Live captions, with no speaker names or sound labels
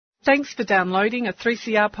Thanks for downloading a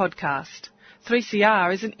 3CR podcast.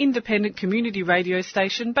 3CR is an independent community radio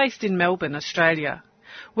station based in Melbourne, Australia.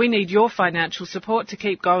 We need your financial support to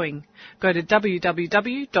keep going. Go to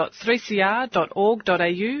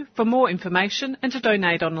www.3cr.org.au for more information and to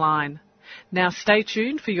donate online. Now stay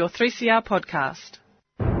tuned for your 3CR podcast.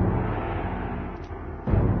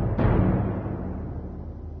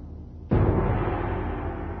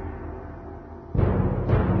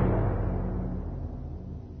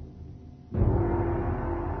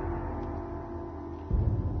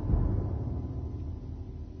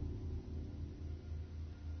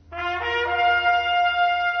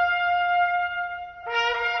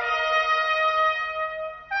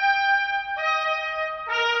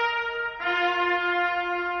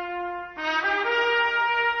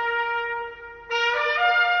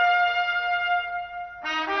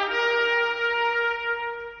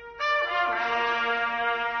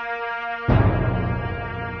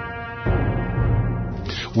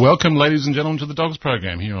 Welcome, ladies and gentlemen, to the Dogs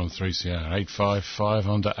program here on 3CR 855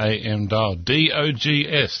 on the AM dial.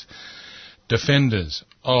 DOGS, Defenders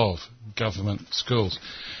of Government Schools.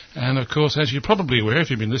 And, of course, as you're probably aware, if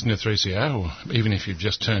you've been listening to 3CR, or even if you've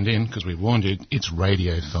just turned in, because we warned you, it's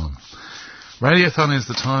Radiothon. Radiothon is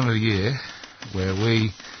the time of the year where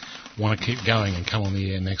we want to keep going and come on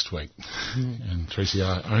the air next week. And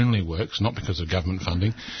 3CR only works, not because of government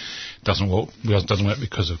funding, doesn't work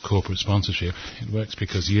because of corporate sponsorship. It works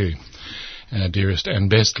because you, our dearest and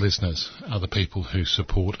best listeners, are the people who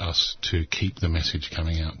support us to keep the message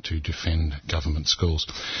coming out to defend government schools.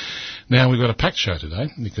 Now, we've got a packed show today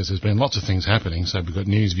because there's been lots of things happening. So we've got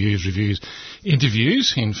news, views, reviews,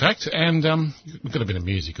 interviews, in fact, and we've got a bit of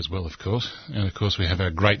music as well, of course. And, of course, we have our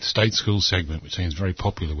great state school segment, which seems very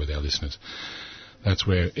popular with our listeners. That's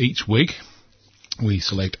where each week we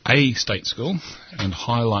select a state school and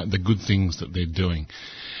highlight the good things that they're doing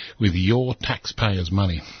with your taxpayers'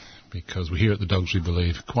 money. Because we here at the Dogs, we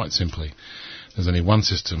believe, quite simply, there's only one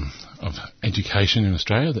system of education in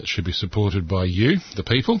Australia that should be supported by you, the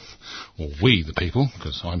people, or we, the people,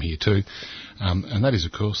 because I'm here too, and that is,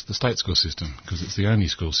 of course, the state school system, because it's the only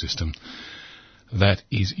school system that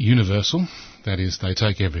is universal. That is, they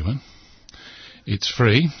take everyone. It's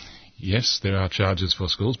free. Yes, there are charges for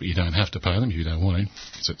schools, but you don't have to pay them if you don't want to,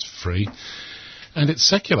 so it's free. And it's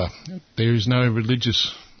secular. There is no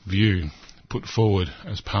religious view put forward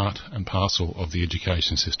as part and parcel of the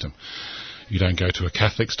education system. You don't go to a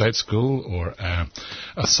Catholic state school or a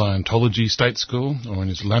Scientology state school or an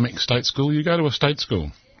Islamic state school. You go to a state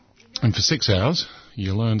school. And for 6 hours,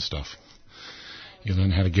 you learn stuff. You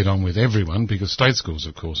learn how to get on with everyone, because state schools,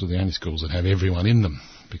 of course, are the only schools that have everyone in them,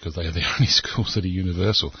 because they are the only schools that are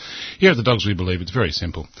universal. Here at the Dogs, we believe it's very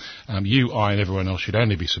simple. You, I, and everyone else should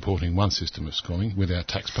only be supporting one system of schooling with our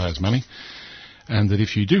taxpayers' money, and that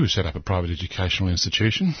if you do set up a private educational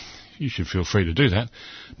institution, you should feel free to do that,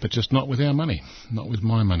 but just not with our money, not with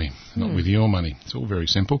my money, not with your money. It's all very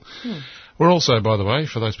simple. We're also, by the way,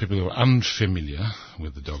 for those people who are unfamiliar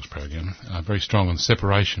with the Dogs program, very strong on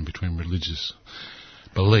separation between religious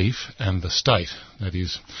belief and the state. That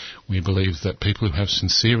is, we believe that people who have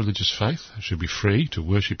sincere religious faith should be free to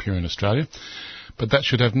worship here in Australia, but that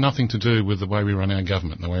should have nothing to do with the way we run our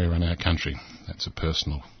government, the way we run our country. That's a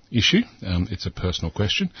personal issue. It's a personal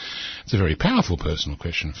question. It's a very powerful personal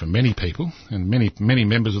question for many people, and many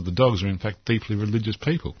members of the Dogs are in fact deeply religious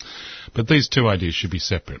people. But these two ideas should be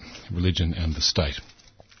separate, religion and the state.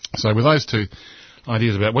 So with those two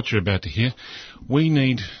ideas about what you're about to hear, we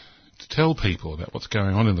need to tell people about what's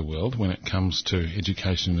going on in the world when it comes to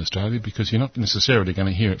education in Australia, because you're not necessarily going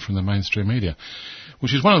to hear it from the mainstream media,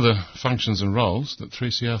 which is one of the functions and roles that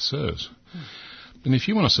 3CR serves. And if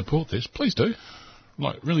you want to support this, please do.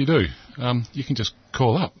 Really do. You can just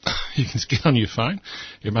call up. You can just get on your phone,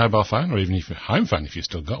 your mobile phone, or even your home phone if you've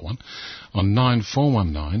still got one, on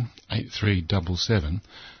 9419 8377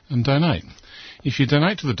 and donate. If you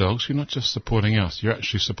donate to the Dogs, you're not just supporting us, you're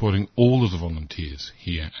actually supporting all of the volunteers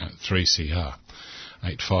here at 3CR.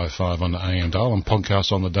 855 on the AM dial and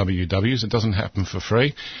podcasts on the WWs. It doesn't happen for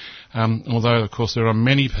free, although, of course, there are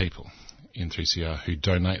many people in 3CR who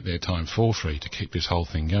donate their time for free to keep this whole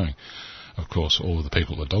thing going. Of course, all of the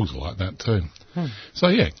people at the Dogs are like that too. So,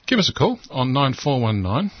 yeah, give us a call on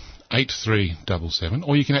 9419 8377,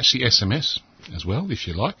 or you can actually SMS as well, if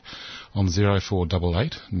you like, on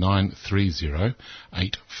 0488 930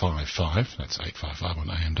 855, that's 855 on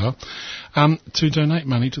AM dial, to donate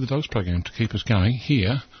money to the Dogs program to keep us going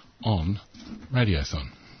here on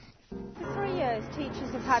Radiothon. For 3 years,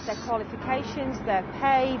 teachers have had their qualifications, their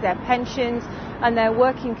pay, their pensions and their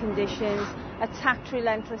working conditions attacked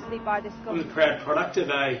relentlessly by this government. I'm the proud product of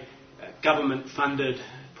a government-funded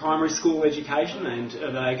primary school education and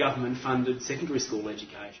of a government-funded secondary school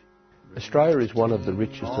education. Australia is one of the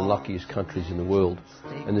richest and luckiest countries in the world,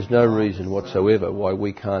 and there's no reason whatsoever why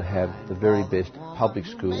we can't have the very best public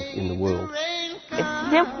schools in the world.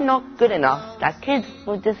 It's simply not good enough that kids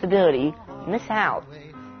with disability miss out.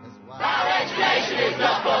 Our education is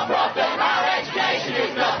not for profit. Our education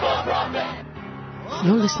is not for profit.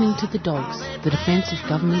 You're listening to The Dogs, the defence of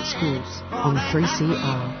government schools, on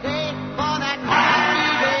 3CR.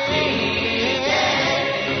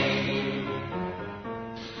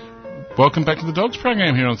 Welcome back to the Dogs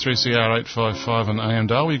program here on 3CR 855 and AM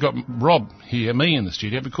Dial. We've got Rob here, me in the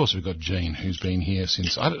studio, but of course we've got Jean, who's been here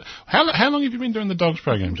since... How long have you been doing the Dogs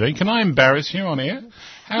program, Jean? Can I embarrass you on air?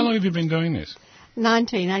 How long have you been doing this?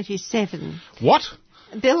 1987. What?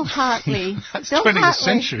 Bill Hartley. That's Bill 20th Hartley.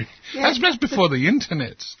 century. Yeah. That's before the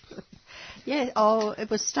internet. Yeah, it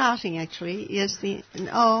was starting actually. Yes,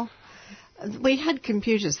 we had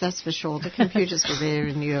computers, that's for sure. The computers were there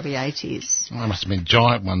in the early 80s. They must have been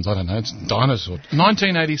giant ones, I don't know. It's dinosaurs.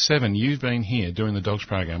 1987, you've been here doing the Dogs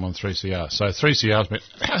program on 3CR. So 3CR's been...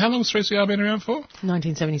 How long has 3CR been around for?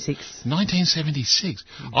 1976. 1976.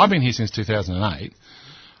 I've been here since 2008.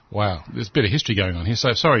 Wow, there's a bit of history going on here.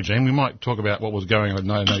 So, sorry, Jean, we might talk about what was going on in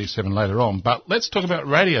 1987 later on. But let's talk about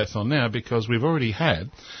Radiothon now, because we've already had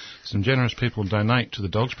some generous people donate to the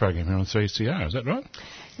Dogs program here on 3CR. Is that right?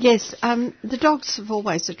 Yes, the Dogs have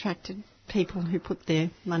always attracted people who put their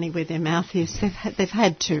money where their mouth is. They've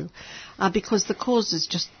had to, because the cause is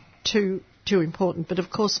just too important. But of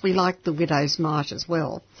course, we like the Widow's Mite as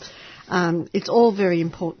well. It's all very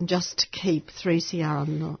important just to keep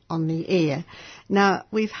 3CR on the air. Now,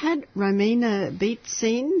 we've had Romina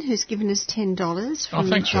Beatsin, who's given us $10 from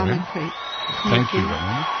thanks, Drummond Creek. Thank you,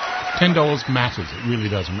 Romina. $10 matters. It really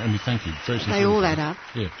does. And we thank you. Very they all add up.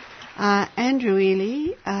 Yeah. Andrew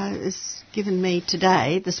Ely has given me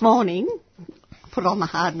this morning, put on the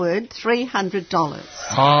hard word, $300.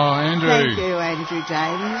 Oh, Andrew. Thank you, Andrew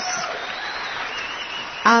James.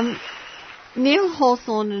 Neil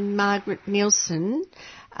Hawthorne and Margaret Nielsen,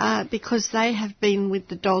 because they have been with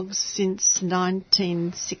the Dogs since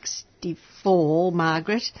 1964,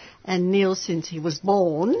 Margaret, and Neil since he was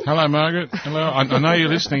born. Hello, Margaret. Hello. I know you're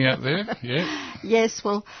listening out there. Yeah. Yes,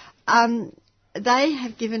 well, they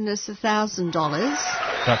have given us $1,000.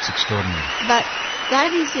 That's extraordinary. But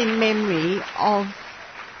that is in memory of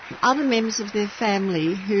other members of their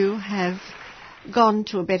family who have gone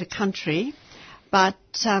to a better country, but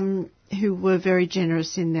who were very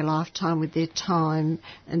generous in their lifetime with their time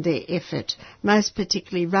and their effort, most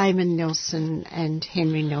particularly Raymond Nelson and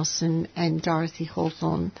Henry Nelson and Dorothy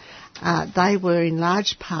Hawthorne. They were in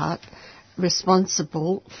large part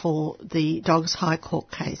responsible for the Dogs High Court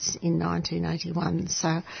case in 1981.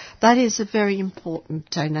 So that is a very important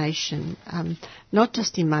donation, not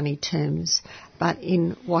just in money terms, but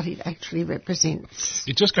in what it actually represents.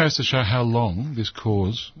 It just goes to show how long this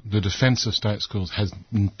cause, the defence of state schools, has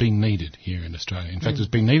been needed here in Australia. In fact, it's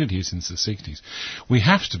been needed here since the 60s. We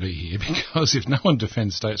have to be here because if no one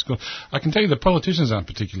defends state schools, I can tell you the politicians aren't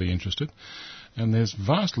particularly interested. And there's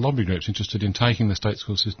vast lobby groups interested in taking the state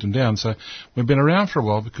school system down. So we've been around for a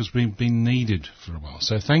while because we've been needed for a while.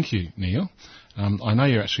 So thank you, Neil. I know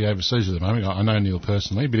you're actually overseas at the moment. I know Neil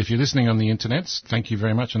personally. But if you're listening on the internet, thank you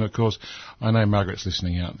very much. And, of course, I know Margaret's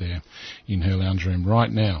listening out there in her lounge room right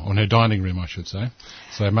now, or in her dining room, I should say.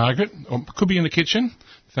 So, Margaret, or could be in the kitchen.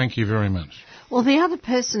 Thank you very much. Well, the other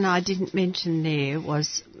person I didn't mention there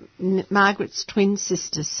was Margaret's twin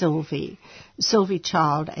sister, Sylvie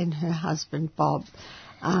Child, and her husband, Bob.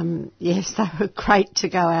 Yes, they were great to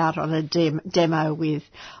go out on a demo with.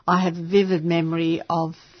 I have a vivid memory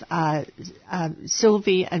of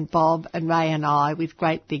Sylvie and Bob and Ray and I with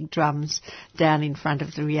great big drums down in front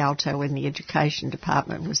of the Rialto when the education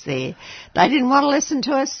department was there. They didn't want to listen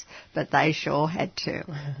to us, but they sure had to.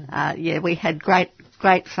 We had great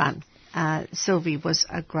fun. Sylvie was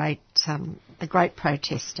a great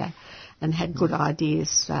protester and had good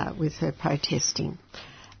ideas with her protesting.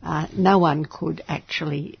 No one could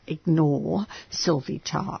actually ignore Sylvie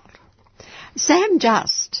Child. Sam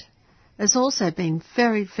Just has also been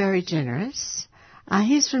very, very generous.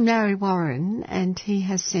 He's from Narre Warren and he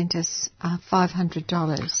has sent us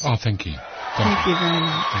 $500. Oh, thank you. Thank you very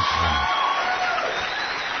much. Thank you very much.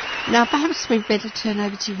 Now, perhaps we'd better turn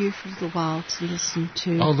over to you for a little while to listen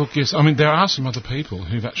to... Oh, look, yes. I mean, there are some other people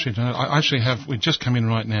who've actually done it. We've just come in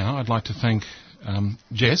right now. I'd like to thank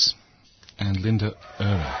Jess and Linda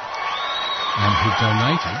Irwin, who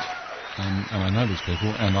donated and I know these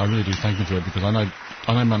people, and I really do thank them for it, because I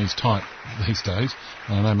know money's tight these days,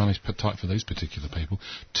 and I know money's tight for these particular people.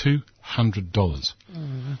 $200.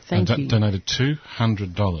 Thank you. Donated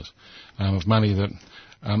 $200 of money that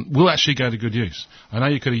will actually go to good use. I know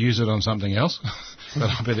you could have used it on something else, but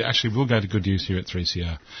I bet it actually will go to good use here at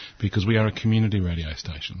 3CR, because we are a community radio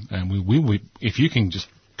station, and we if you can just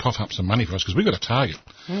cough up some money for us, because we've got a target.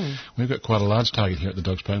 We've got quite a large target here at the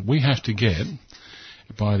Dogs Program. We have to get,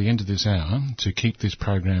 by the end of this hour, to keep this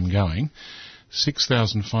program going,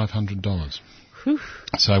 $6,500.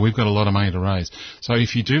 So we've got a lot of money to raise. So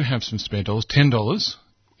if you do have some spare dollars, $10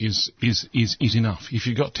 is enough. If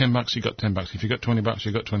you've got $10, you've got $10. If you've got $20,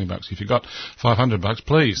 you've got $20. If you've got $500,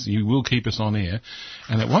 please, you will keep us on air.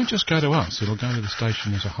 And it won't just go to us, it'll go to the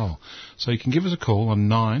station as a whole. So you can give us a call on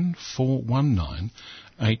 9419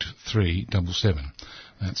 8377.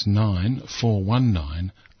 That's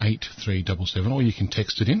 9419 8377, or you can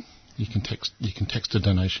text it in. You can text a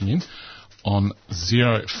donation in on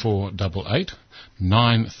 0488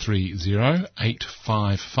 930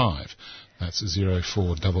 855. That's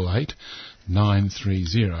 0488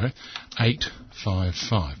 930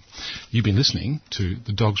 855. You've been listening to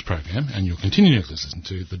the Dogs Program, and you'll continue to listen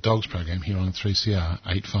to the Dogs Program here on 3CR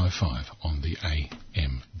 855 on the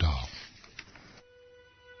AM dial.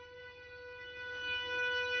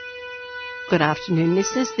 Good afternoon,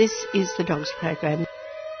 listeners. This is the Dogs Program.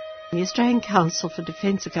 The Australian Council for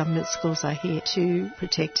Defence of Government Schools are here to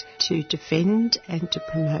protect, to defend and to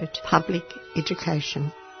promote public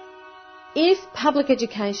education. If public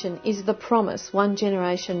education is the promise one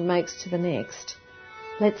generation makes to the next,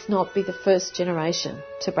 let's not be the first generation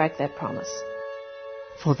to break that promise.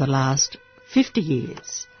 For the last 50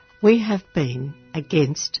 years, we have been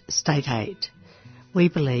against state aid. We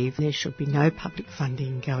believe there should be no public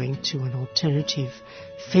funding going to an alternative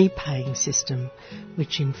fee-paying system,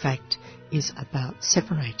 which in fact is about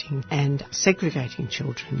separating and segregating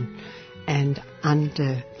children and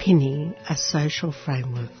underpinning a social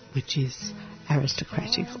framework which is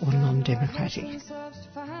aristocratic or non-democratic.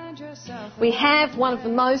 We have one of the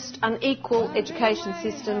most unequal education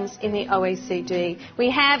systems in the OECD. We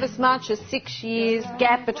have as much as 6 years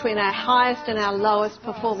gap between our highest and our lowest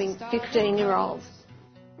performing 15-year-olds.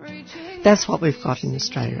 That's what we've got in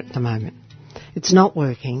Australia at the moment. It's not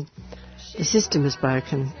working, the system is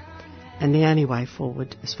broken, and the only way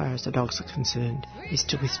forward, as far as the dogs are concerned, is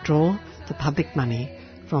to withdraw the public money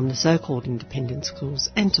from the so-called independent schools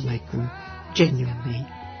and to make them genuinely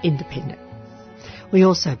independent. We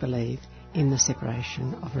also believe in the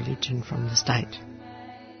separation of religion from the state.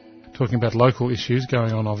 Talking about local issues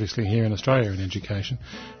going on obviously here in Australia in education,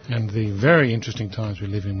 and the very interesting times we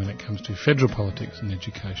live in when it comes to federal politics and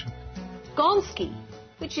education. Gonski,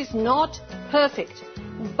 which is not perfect,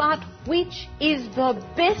 but which is the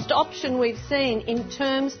best option we've seen in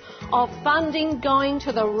terms of funding going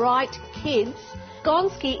to the right kids.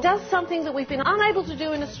 Gonski does something that we've been unable to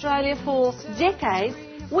do in Australia for decades,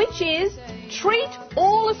 which is treat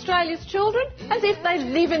all Australia's children as if they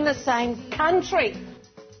live in the same country.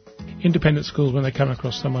 Independent schools, when they come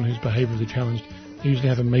across someone who's behaviourally challenged, they usually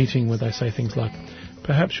have a meeting where they say things like,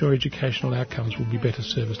 perhaps your educational outcomes will be better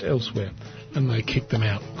serviced elsewhere, and they kick them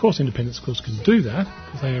out. Of course, independent schools can do that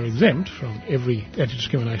because they are exempt from every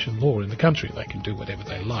anti-discrimination law in the country. They can do whatever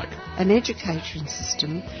they like. An education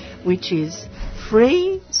system which is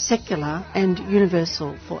free, secular and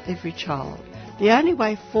universal for every child. The only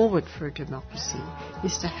way forward for a democracy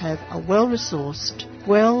is to have a well-resourced,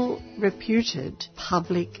 well-reputed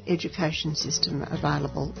public education system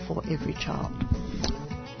available for every child.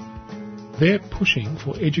 They're pushing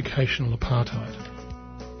for educational apartheid.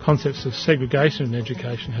 Concepts of segregation in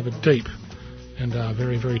education have a deep and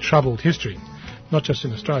very, very troubled history, not just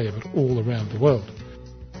in Australia but all around the world.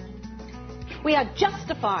 We are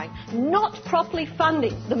justifying not properly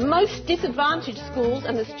funding the most disadvantaged schools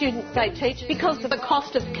and the students they teach because of the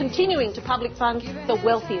cost of continuing to public fund the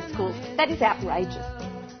wealthiest schools. That is outrageous.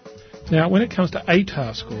 Now, when it comes to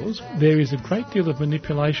ATAR scores, there is a great deal of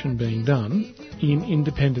manipulation being done in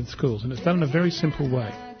independent schools, and it's done in a very simple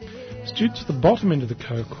way. Students at the bottom end of the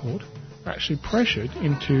cohort are actually pressured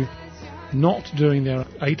into not doing their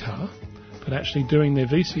ATAR, but actually doing their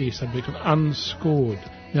VCE subject unscored.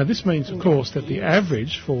 Now, this means, of course, that the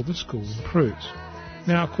average for the school improves.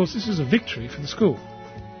 Now, of course, this is a victory for the school.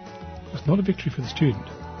 It's not a victory for the student.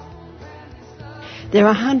 There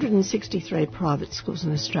are 163 private schools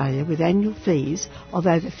in Australia with annual fees of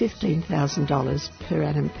over $15,000 per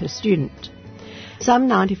annum per student. Some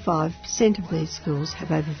 95% of these schools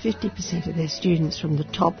have over 50% of their students from the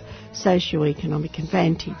top socio-economic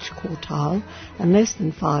advantage quartile and less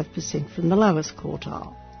than 5% from the lowest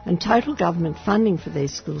quartile. And total government funding for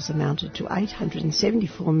these schools amounted to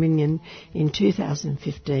 $874 million in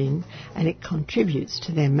 2015, and it contributes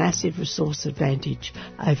to their massive resource advantage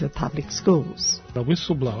over public schools. A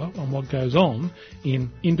whistleblower on what goes on in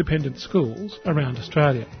independent schools around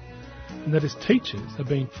Australia, and that is teachers are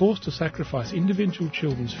being forced to sacrifice individual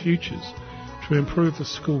children's futures to improve the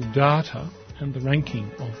school data and the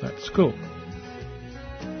ranking of that school.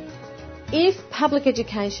 If public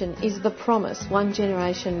education is the promise one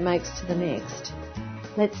generation makes to the next,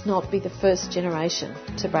 let's not be the first generation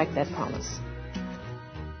to break that promise.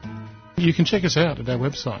 You can check us out at our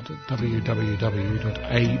website at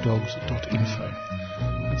www.adogs.info.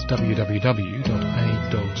 That's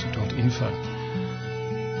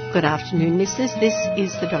www.adogs.info. Good afternoon, listeners. This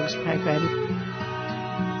is the Dogs Program.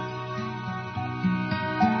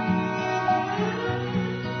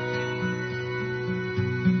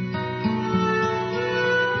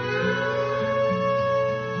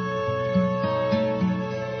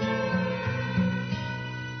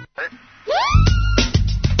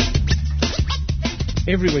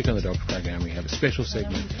 Every week on the Dogs Program we have a special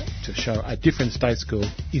segment to show a different state school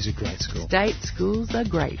is a great school. State schools are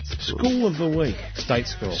great schools. School of the Week. State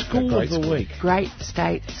school. School of the Week. Great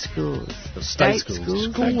state schools. State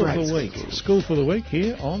schools. School of the Week. School for the Week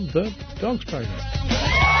here on the Dogs Program.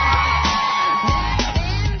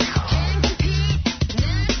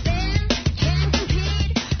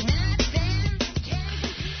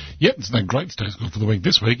 Yep, it's the great state school for the week.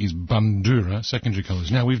 This week is Bundoora Secondary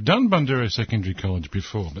College. Now, we've done Bundoora Secondary College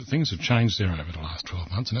before, but things have changed there over the last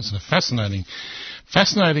 12 months, and it's a fascinating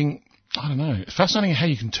how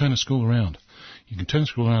you can turn a school around. You can turn a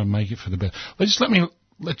school around and make it for the better.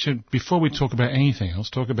 Let you, before we talk about anything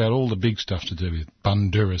else, talk about all the big stuff to do with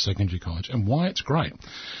Bundoora Secondary College and why it's great.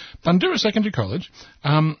 Bundoora Secondary College,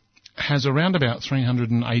 has around about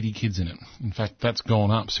 380 kids in it. In fact, that's gone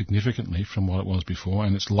up significantly from what it was before,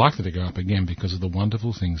 and it's likely to go up again because of the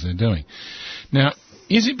wonderful things they're doing. Now,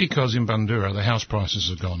 is it because in Bundoora the house prices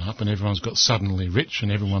have gone up and everyone's got suddenly rich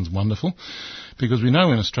and everyone's wonderful? Because we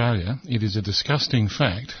know in Australia it is a disgusting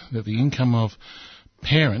fact that the income of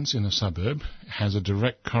parents in a suburb has a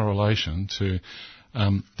direct correlation to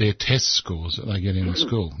their test scores that they get in the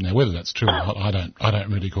school. Now, whether that's true or not, I don't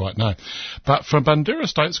really quite know. But for Bundoora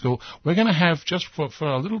State School, we're going to have, just for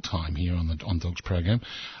a little time here on the Dogs Program,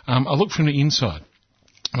 a look from the inside.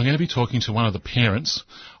 We're going to be talking to one of the parents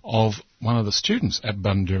of one of the students at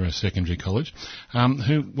Bundoora Secondary College,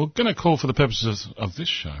 who we're going to call, for the purposes of this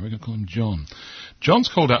show, we're going to call him John. John's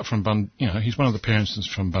called up from he's one of the parents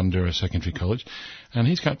from Bundoora Secondary College, and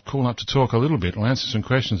he's called up to talk a little bit or answer some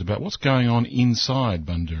questions about what's going on inside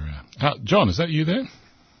Bundoora. John, is that you there?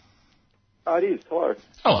 It is. Hello.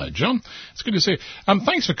 Hello, John. It's good to see you.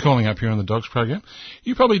 Thanks for calling up here on the Dogs Program.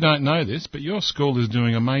 You probably don't know this, but your school is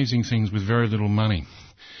doing amazing things with very little money.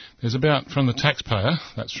 There's about, from the taxpayer,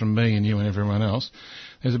 that's from me and you and everyone else,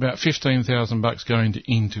 there's about $15,000 going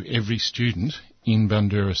into every student in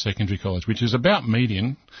Bundoora Secondary College, which is about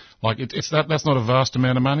median. Like, that's not a vast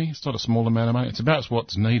amount of money. It's not a small amount of money. It's about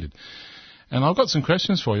what's needed. And I've got some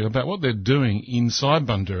questions for you about what they're doing inside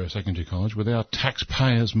Bundoora Secondary College with our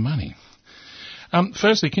taxpayers' money.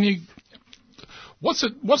 Firstly, what's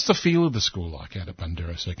the feel of the school like out at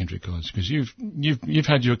Bundoora Secondary College? Because you've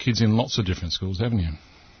had your kids in lots of different schools, haven't you?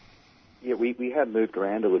 Yeah, we have moved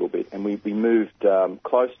around a little bit, and we moved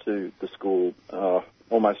close to the school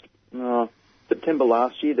almost September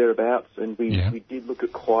last year, thereabouts, and we did look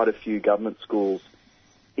at quite a few government schools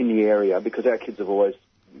in the area because our kids have always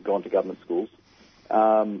gone to government schools.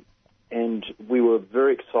 And we were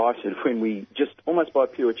very excited when we, just almost by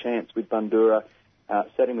pure chance with Bundoora,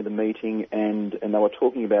 sat in with a meeting and they were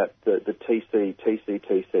talking about the TC,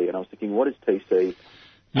 and I was thinking, what is TC?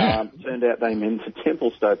 Yeah. Turned out they meant the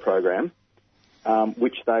Templestowe program,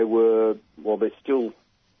 which they're still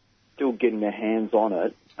getting their hands on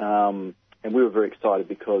it. And we were very excited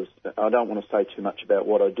because I don't want to say too much about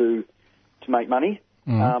what I do to make money,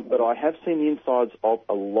 but I have seen the insides of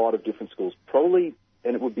a lot of different schools, probably,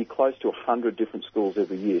 and it would be close to 100 different schools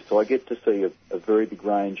every year. So I get to see a very big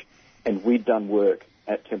range, and we'd done work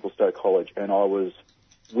at Templestowe College, and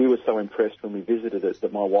we were so impressed when we visited it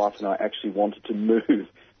that my wife and I actually wanted to move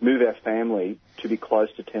our family to be close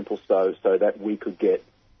to Templestowe so that we could get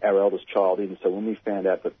our eldest child in. So when we found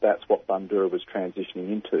out that that's what Bundoora was transitioning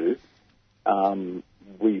into,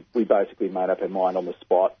 we basically made up our mind on the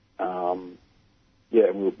spot.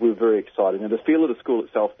 We were very excited. Now, the feel of the school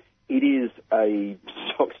itself, it is a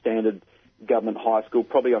stock standard government high school,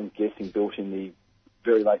 probably, I'm guessing, built in the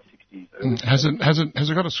very late 60s. Has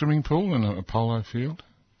it got a swimming pool and a polo field?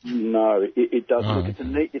 No, it doesn't. Oh. Look,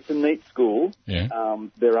 it's a neat school. Yeah.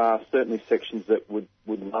 There are certainly sections that would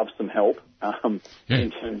love some help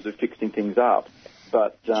in terms of fixing things up.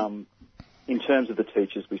 But in terms of the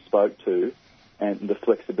teachers we spoke to and the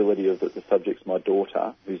flexibility of the subjects my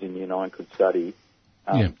daughter, who's in Year 9, could study,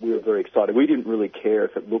 we were very excited. We didn't really care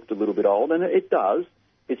if it looked a little bit old, and it does.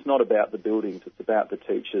 It's not about the buildings, it's about the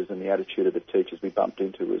teachers, and the attitude of the teachers we bumped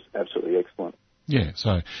into was absolutely excellent. Yeah,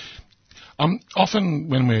 so often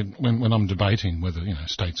when I'm debating whether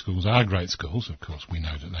state schools are great schools, of course we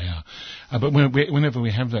know that they are, but whenever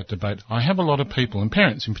we have that debate, I have a lot of people, and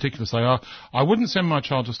parents in particular, say, I wouldn't send my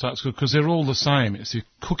child to state school because they're all the same. It's a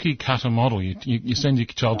cookie-cutter model. You send your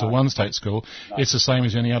child to one state school, it's the same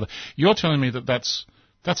as any other. You're telling me that that's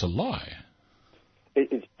a lie.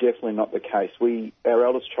 It's definitely not the case. Our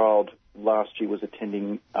eldest child last year was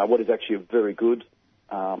attending what is actually a very good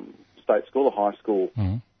state school, a high school,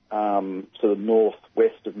 sort of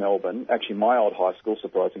northwest of Melbourne. Actually, my old high school,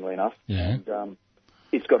 surprisingly enough. Yeah. And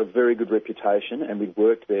it's got a very good reputation, and we'd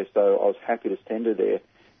worked there, so I was happy to send her there.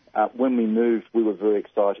 When we moved, we were very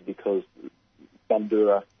excited because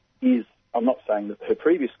Bundoora is, I'm not saying that her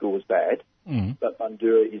previous school was bad, but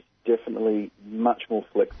Bundoora is definitely much more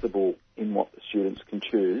flexible in what the students can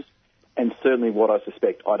choose. And certainly what I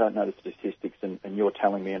suspect, I don't know the statistics, and you're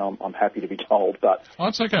telling me, and I'm happy to be told, but... Oh,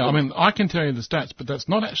 it's okay. I mean, I can tell you the stats, but that's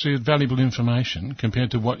not actually valuable information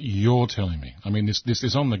compared to what you're telling me. I mean, this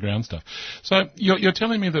is on-the-ground stuff. So you're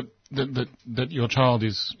telling me that your child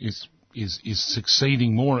is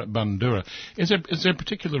succeeding more at Bundoora. Is there a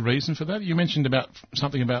particular reason for that? You mentioned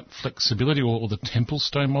something about flexibility or the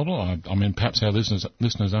Templestowe model. I mean, perhaps our listeners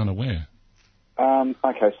aren't aware.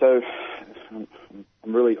 Okay, so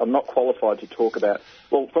I'm not qualified to talk about.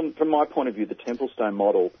 Well, from my point of view, the Templestowe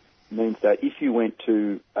model means that if you went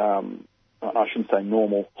to, I shouldn't say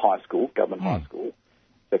normal high school, government high school,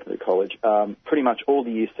 secondary college, pretty much all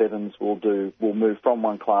the Year 7s will move from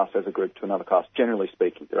one class as a group to another class. Generally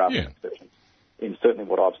speaking, there are some exceptions in certainly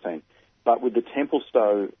what I've seen. But with the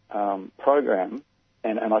Templestowe program,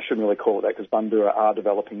 and I shouldn't really call it that because Bundoora are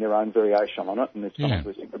developing their own variation on it, and there's someone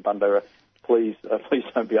listening from Bundoora, please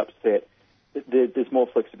don't be upset. There's more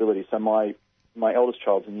flexibility. So my eldest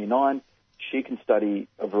child's in Year 9. She can study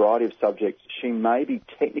a variety of subjects. She may be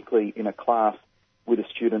technically in a class with a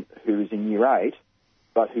student who is in Year 8,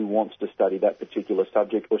 but who wants to study that particular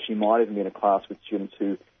subject, or she might even be in a class with students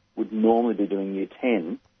who would normally be doing Year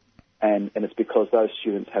 10, and it's because those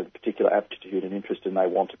students have a particular aptitude and interest and they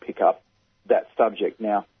want to pick up that subject.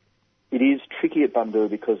 Now, it is tricky at Bundoora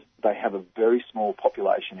because they have a very small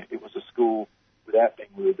population. It was a school, without being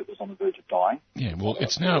rude, that was on the verge of dying. Yeah, well,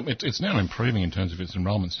 it's now improving in terms of its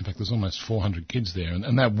enrolments. In fact, there's almost 400 kids there,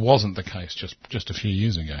 and that wasn't the case just a few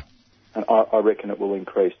years ago. And I reckon it will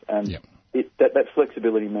increase. And that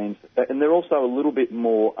flexibility means that, and they're also a little bit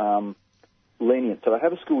more lenient. So they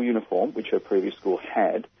have a school uniform, which her previous school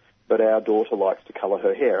had, but our daughter likes to colour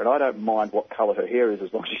her hair, and I don't mind what colour her hair is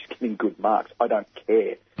as long as she's getting good marks. I don't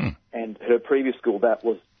care. And her previous school, that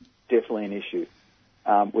was definitely an issue.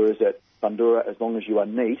 Whereas at Bundoora, as long as you are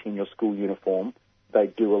neat in your school uniform, they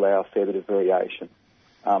do allow a fair bit of variation.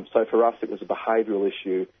 So for us, it was a behavioural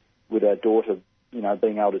issue with our daughter,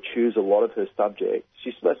 being able to choose a lot of her subjects.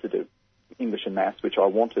 She still has to do English and maths, which I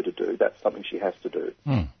want her to do. That's something she has to do.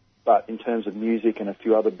 But in terms of music and a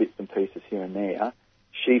few other bits and pieces here and there,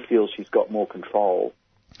 she feels she's got more control.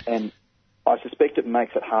 And I suspect it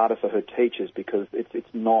makes it harder for her teachers because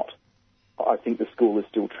it's not, I think the school is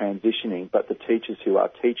still transitioning, but the teachers who are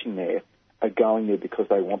teaching there are going there because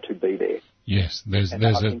they want to be there. Yes, there's a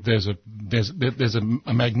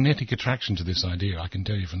magnetic attraction to this idea, I can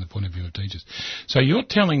tell you, from the point of view of teachers. So you're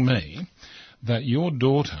telling me that your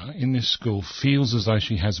daughter in this school feels as though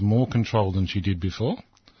she has more control than she did before?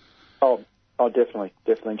 Oh, definitely.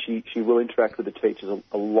 And she will interact with the teachers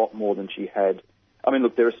a lot more than she had. I mean,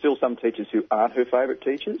 look, there are still some teachers who aren't her favourite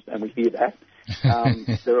teachers, and we hear that.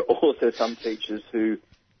 There are also some teachers who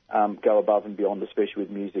go above and beyond, especially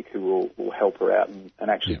with music, who will help her out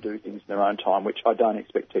and actually do things in their own time, which I don't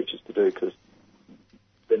expect teachers to do because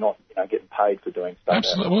they're not getting paid for doing stuff.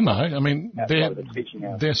 Absolutely. Well, no. I mean,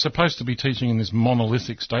 they're supposed to be teaching in this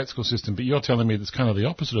monolithic state school system, but you're telling me it's kind of the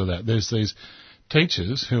opposite of that. There's these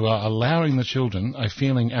teachers who are allowing the children a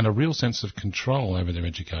feeling and a real sense of control over their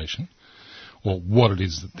education, or what it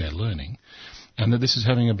is that they're learning, and that this is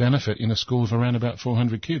having a benefit in a school of around about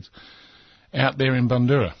 400 kids out there in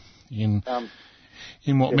Bundoora.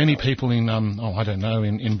 in what many people in,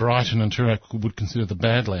 in Brighton and Toorak would consider the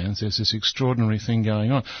Badlands, there's this extraordinary thing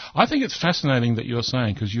going on. I think it's fascinating that you're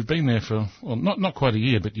saying, because you've been there for, well, not quite a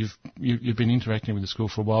year, but you've been interacting with the school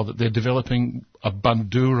for a while, that they're developing a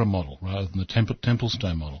Bundoora model rather than the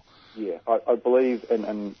Templestowe model. Yeah, I believe,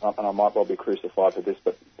 and I might well be crucified for this,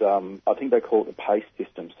 but I think they call it the PACE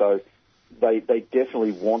system. So they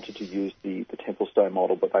definitely wanted to use the Templestowe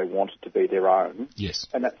model, but they wanted to be their own. Yes.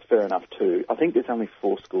 And that's fair enough too. I think there's only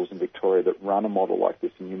 4 schools in Victoria that run a model like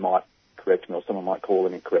this, and you might correct me, or someone might call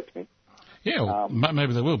in and correct me. Yeah, well,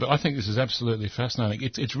 maybe they will, but I think this is absolutely fascinating.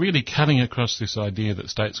 It's really cutting across this idea that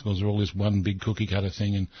state schools are all this one big cookie cutter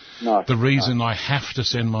thing, and the reason I have to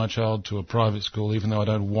send my child to a private school, even though I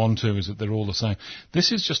don't want to, is that they're all the same.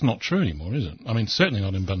 This is just not true anymore, is it? I mean, certainly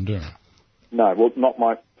not in Bundoora. No, well, not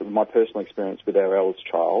my personal experience with our eldest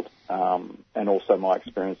child, and also my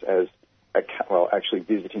experience as actually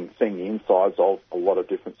visiting, seeing the insides of a lot of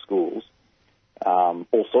different schools,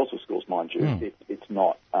 all sorts of schools, mind you. It's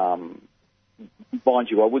not. Mind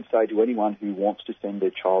you, I would say to anyone who wants to send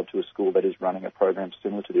their child to a school that is running a program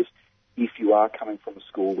similar to this, if you are coming from a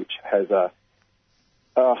school which has I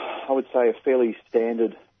would say a fairly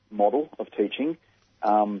standard model of teaching,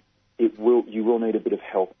 you will need a bit of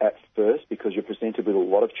help at first, because you're presented with a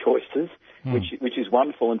lot of choices, which is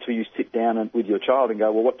wonderful until you sit down with your child and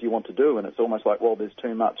go, well, what do you want to do? And it's almost like, well, there's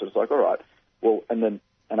too much. And it's like, all right, well, and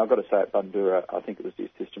I've got to say at Bundoora, I think it was the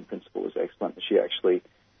assistant principal was excellent. She actually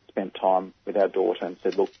spent time with our daughter and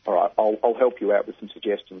said, look, all right, I'll help you out with some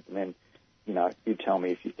suggestions, and then, you tell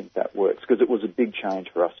me if you think that works, because it was a big change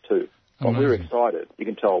for us too. But we were excited. You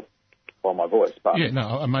can tell by my voice. But yeah, no,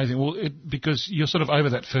 amazing. Well, because you're sort of over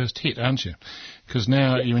that first hit, aren't you? Because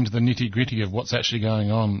now you're into the nitty-gritty of what's actually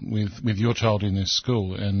going on with your child in this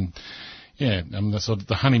school, and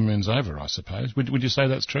the honeymoon's over, I suppose. Would you say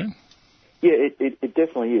that's true? Yeah, it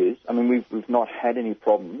definitely is. I mean, we've not had any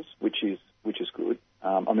problems, which is good.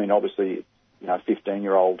 I mean, obviously,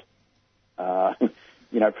 15-year-old,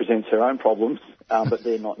 presents her own problems, but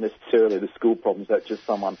they're not necessarily the school problems. That's just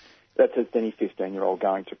that's any 15-year-old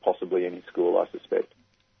going to possibly any school, I suspect.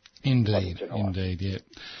 Indeed, yeah.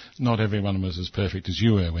 Not everyone was as perfect as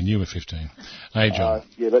you were when you were 15. Hey, John?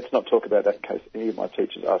 Let's not talk about that in case any of my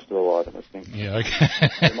teachers are still alive and listening. Yeah, okay.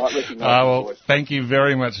 They might recognise voice. Thank you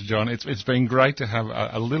very much, John. It's been great to have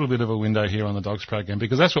a little bit of a window here on the Dogs program,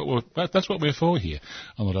 because that's what we're for here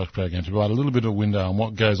on the Dogs program, to provide a little bit of a window on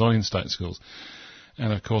what goes on in state schools.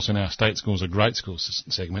 And, of course, in our State Schools are Great Schools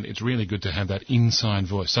segment, it's really good to have that inside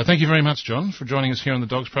voice. So thank you very much, John, for joining us here on the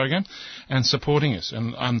Dogs program and supporting us.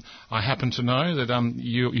 And I happen to know that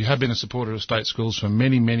you have been a supporter of state schools for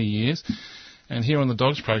many, many years. And here on the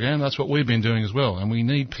Dogs program, that's what we've been doing as well. And we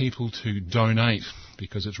need people to donate,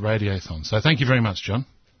 because it's Radiothon. So thank you very much, John.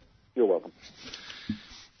 You're welcome.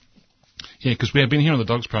 Yeah, because we have been here on the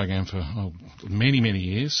Dogs program for many, many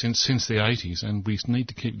years, since the 80s, and we need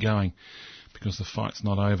to keep going, because the fight's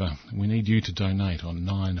not over. We need you to donate on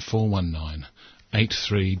 9419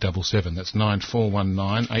 8377. That's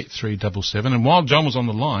 9419 8377. And while John was on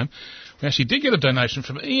the line, we actually did get a donation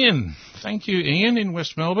from Ian. Thank you, Ian, in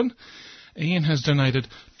West Melbourne. Ian has donated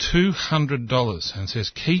 $200 and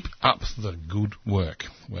says, keep up the good work.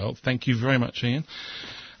 Well, thank you very much, Ian.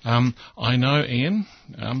 I know Ian,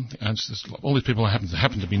 and all these people I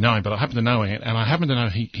happen to be knowing, but I happen to know Ian, and I happen to know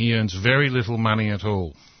he earns very little money at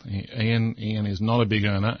all. Ian is not a big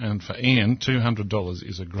earner, and for Ian, $200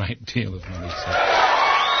 is a great deal of money. So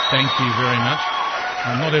thank you very much.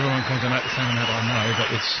 Not everyone can donate the same amount, I know,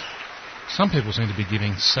 but some people seem to be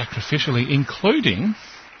giving sacrificially, including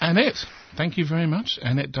Annette. Thank you very much,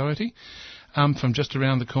 Annette Doherty, from just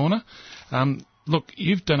around the corner. Look,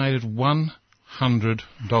 you've donated $100,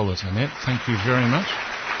 Annette. Thank you very much.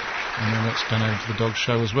 And then let's donate to the Dog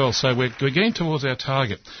Show as well. So we're getting towards our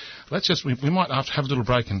target. We might have to have a little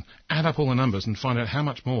break and add up all the numbers and find out how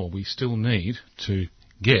much more we still need to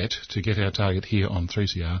get our target here on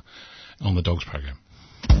 3CR on the Dogs program.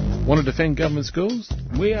 Want to defend government schools?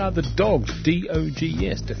 We are the Dogs,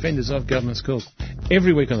 D-O-G-S, Defenders of Government Schools.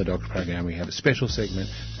 Every week on the Dogs program we have a special segment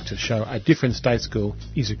to show a different state school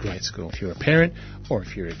is a great school. If you're a parent, or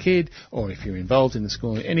if you're a kid, or if you're involved in the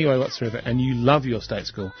school in any way whatsoever and you love your state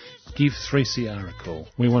school, give 3CR a call.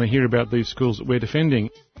 We want to hear about these schools that we're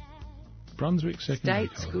defending. Brunswick Secondary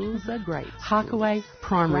State College. schools are great. Harkaway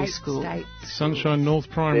Primary School. Sunshine North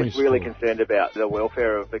Primary They're School. really concerned about the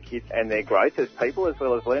welfare of the kids and their growth as people as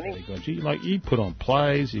well as learning. You put on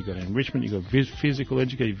plays, you've got enrichment, you've got physical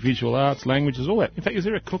education, visual arts, languages, all that. In fact, is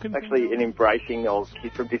there a cooking? Actually, an embracing of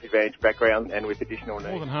kids from disadvantaged backgrounds and with additional needs.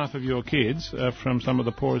 More than half of your kids are from some of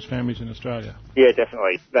the poorest families in Australia. Yeah,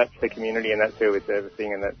 definitely. That's the community and that's who we're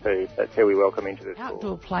servicing and that's who we welcome into the school.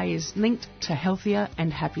 Outdoor play is linked to healthier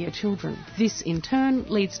and happier children. This, in turn,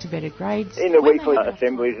 leads to better grades. In the weekly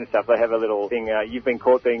assemblies and stuff, they have a little thing, you've been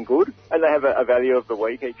caught being good, and they have a value of the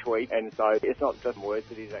week each week, and so it's not just words,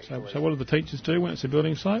 it is actually... So what do the teachers do when it's a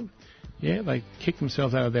building site? Yeah, they kick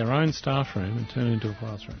themselves out of their own staff room and turn it into a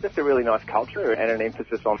classroom. Just a really nice culture and an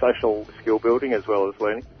emphasis on social skill building as well as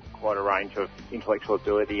learning. Quite a range of intellectual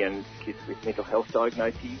ability and kids with mental health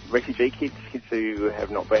diagnoses. Refugee kids who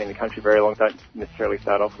have not been in the country very long, don't necessarily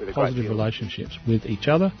start off with a positive great deal. Relationships with each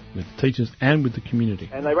other, with the teachers and with the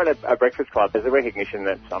community. And they run a breakfast club. There's a recognition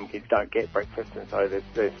that some kids don't get breakfast and so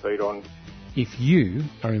there's food on. If you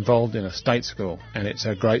are involved in a state school and it's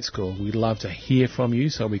a great school, we'd love to hear from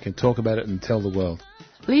you so we can talk about it and tell the world.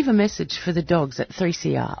 Leave a message for the dogs at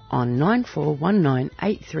 3CR on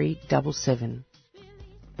 94198377.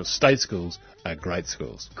 State schools are great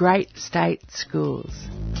schools. Great state schools.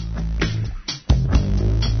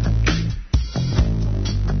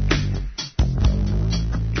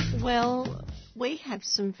 Well, we have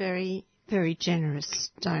some very, very generous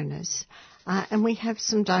donors. And we have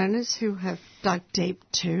some donors who have dug deep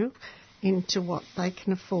too into what they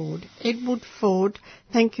can afford. Edward Ford,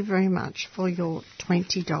 thank you very much for your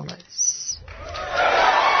 $20.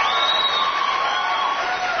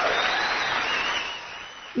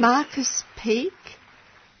 Marcus Peake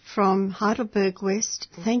from Heidelberg West,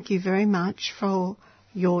 thank you very much for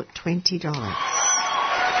your $20.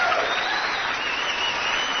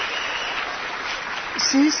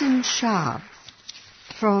 Susan Sharp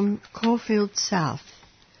from Caulfield South,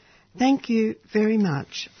 thank you very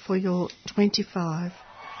much for your $25.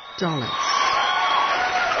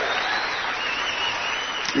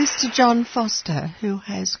 Mr. John Foster, who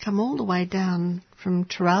has come all the way down from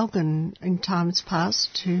Traralgon in times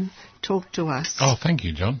past to talk to us. Oh, thank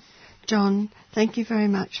you, John. John, thank you very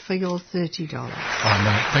much for your $30. Oh, no,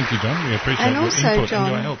 thank you, John. We appreciate and your also, input John,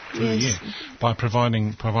 and your help through the year by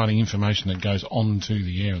providing information that goes on to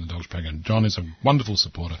the air of the Dogs program. John is a wonderful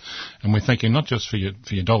supporter, and we thank you not just for your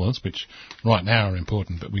dollars, which right now are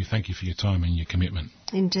important, but we thank you for your time and your commitment.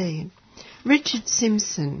 Indeed. Richard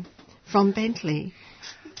Simpson from Bentley,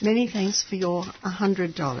 many thanks for your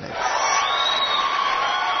 $100.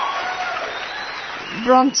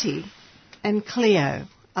 Bronte and Cleo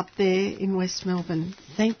up there in West Melbourne,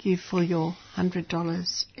 thank you for your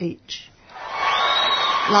 $100 each.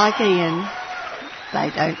 Like Ian, they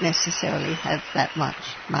don't necessarily have that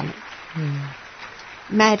much money.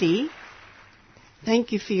 Maddie,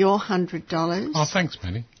 thank you for your $100. Oh, thanks,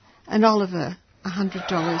 Maddie. And Oliver,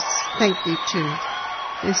 $100. Thank you too.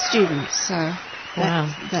 They're students, so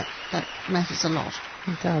that matters a lot.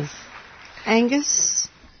 It does. Angus,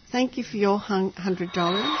 thank you for your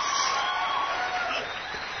 $100.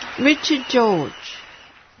 Richard George,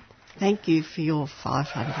 thank you for your $500.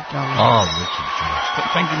 Oh, Richard George.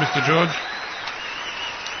 Thank you, Mr. George.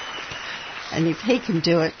 And if he can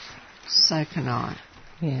do it, so can I.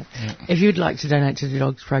 Yeah. If you'd like to donate to the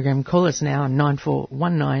Dogs program, call us now on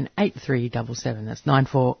 94198377. That's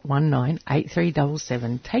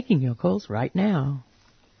 94198377. Taking your calls right now.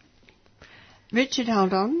 Richard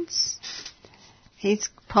Holdons, he's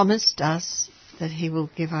promised us that he will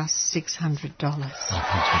give us $600. Oh,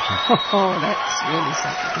 thanks, Richard. Oh, that's really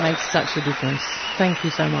something. Makes such a difference. Thank you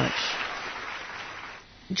so much.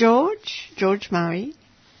 George Murray,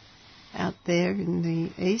 out there in the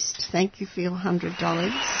east, thank you for your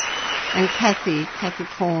 $100. And Kathy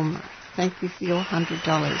Corm, thank you for your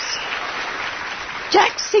 $100.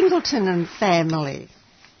 Jack Singleton and family,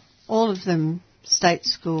 all of them state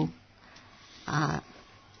school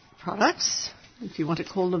products, if you want to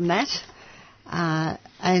call them that.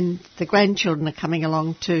 And the grandchildren are coming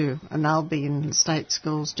along too, and they'll be in state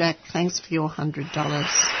schools. Jack, thanks for your $100.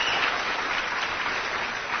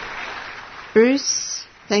 Bruce,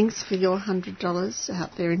 thanks for your $100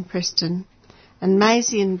 out there in Preston. And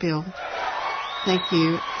Maisie and Bill, thank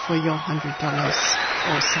you for your $100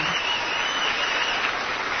 also.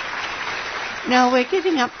 Now we're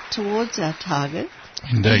getting up towards our target,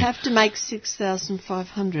 Indeed. We have to make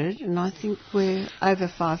 6,500, and I think we're over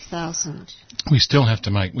 5,000. We still have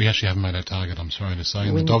to make, we actually haven't made our target, I'm sorry to say,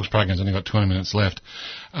 and the Dogs program's only got 20 minutes left.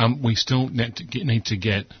 We still need to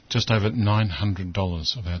get just over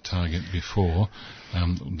 $900 of our target before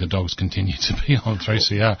the Dogs continue to be on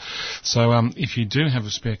 3CR. So if you do have a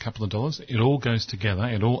spare couple of dollars, it all goes together,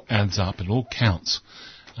 it all adds up, it all counts.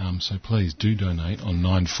 So please do donate on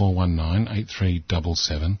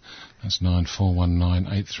 9419-8377. That's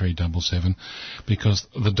 9419-8377, because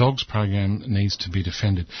the Dogs program needs to be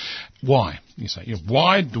defended. Why? You say,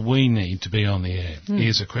 why do we need to be on the air?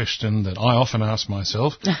 Here's a question that I often ask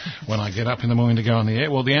myself when I get up in the morning to go on the air.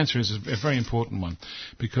 Well, the answer is a very important one,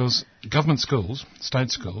 because government schools, state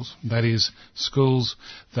schools, that is schools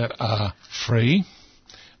that are free,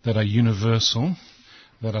 that are universal,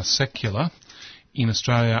 that are secular, in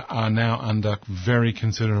Australia are now under very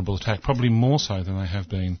considerable attack, probably more so than they have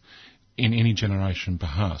been in any generation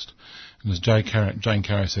past. And as Jane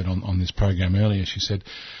Carey said on this program earlier, she said,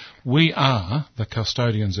 we are the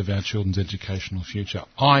custodians of our children's educational future.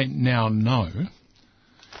 I now know,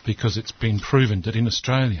 because it's been proven that in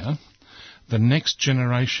Australia, the next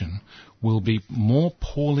generation will be more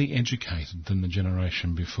poorly educated than the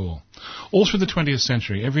generation before. All through the 20th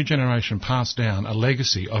century, every generation passed down a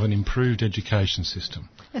legacy of an improved education system.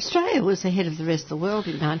 Australia was ahead of the rest of the world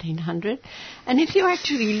in 1900, and if you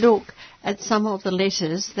actually look at some of the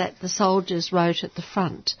letters that the soldiers wrote at the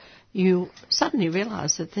front, you suddenly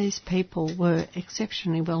realise that these people were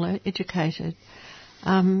exceptionally well educated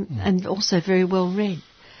and also very well read.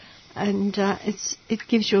 And it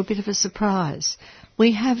gives you a bit of a surprise.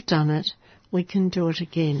 We have done it. We can do it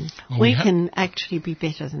again. Well, we can actually be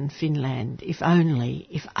better than Finland if only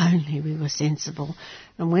we were sensible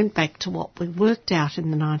and went back to what we worked out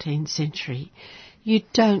in the 19th century. You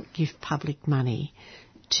don't give public money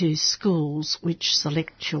to schools which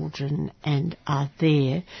select children and are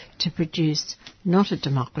there to produce not a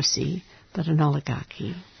democracy but an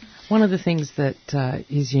oligarchy. One of the things that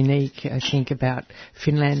is unique, I think, about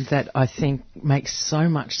Finland that I think makes so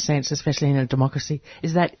much sense, especially in a democracy,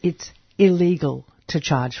 is that it's illegal to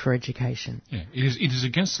charge for education. Yeah, it is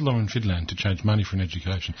against the law in Finland to charge money for an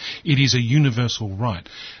education. It is a universal right.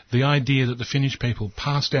 The idea that the Finnish people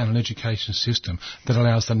pass down an education system that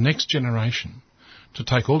allows the next generation to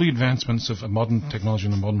take all the advancements of modern technology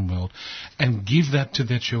in the modern world and give that to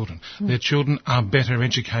their children. Their children are better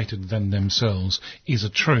educated than themselves is a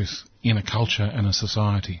truth in a culture and a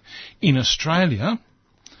society. In Australia,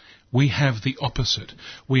 we have the opposite.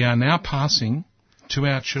 We are now passing to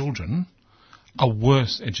our children a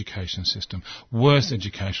worse education system, worse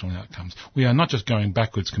educational outcomes. We are not just going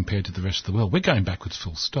backwards compared to the rest of the world, we're going backwards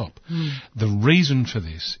full stop. The reason for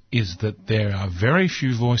this is that there are very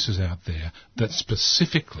few voices out there that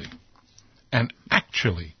specifically and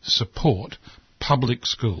actually support public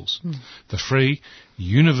schools, the free,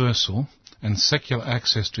 universal and secular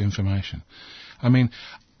access to information. I mean,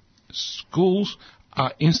 schools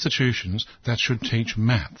are institutions that should teach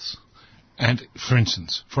maths. And, for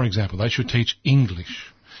example, they should teach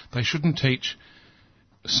English. They shouldn't teach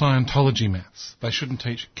Scientology maths. They shouldn't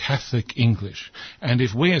teach Catholic English. And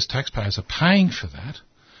if we as taxpayers are paying for that,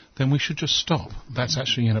 then we should just stop. That's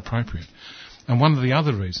actually inappropriate. And one of the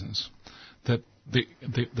other reasons that the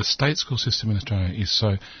state school system in Australia is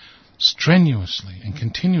so strenuously and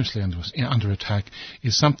continuously under attack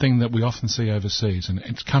is something that we often see overseas, and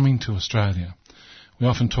it's coming to Australia. We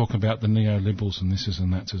often talk about the neoliberals and this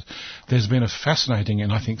and that. There's been a fascinating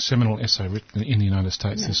and I think seminal essay written in the United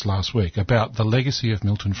States this last week about the legacy of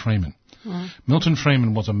Milton Friedman. Milton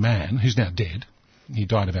Friedman was a man who's now dead. He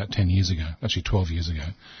died about 10 years ago, actually 12 years ago.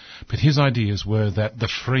 But his ideas were that the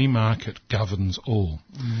free market governs all.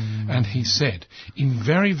 And he said, in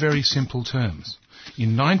very, very simple terms,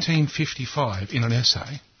 in 1955, in an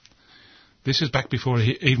essay, this is back before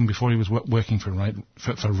he was working for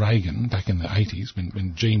Reagan back in the 80s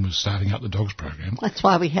when Gene was starting up the Dogs program. That's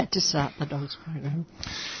why we had to start the Dogs program.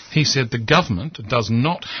 He said the government does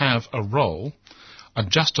not have a role, a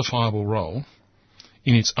justifiable role,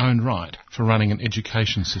 in its own right for running an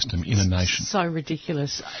education system in a nation. So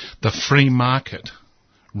ridiculous. The free market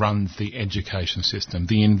runs the education system.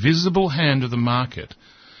 The invisible hand of the market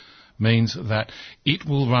means that it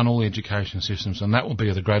will run all the education systems and that will be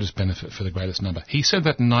of the greatest benefit for the greatest number. He said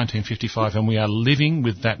that in 1955 and we are living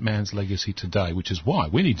with that man's legacy today, which is why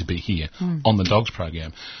we need to be here on the Dogs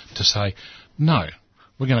program to say, no,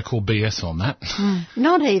 we're going to call BS on that.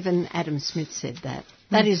 Not even Adam Smith said that.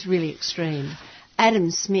 That is really extreme. Adam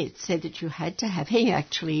Smith said that you had to have, he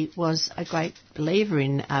actually was a great believer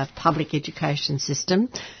in a public education system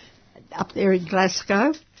up there in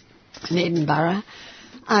Glasgow, in Edinburgh.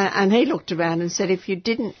 And he looked around and said if you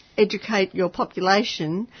didn't educate your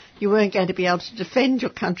population, you weren't going to be able to defend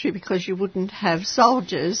your country because you wouldn't have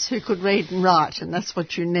soldiers who could read and write, and that's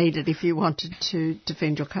what you needed if you wanted to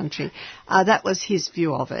defend your country. That was his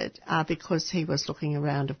view of it, because he was looking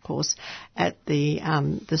around, of course, at the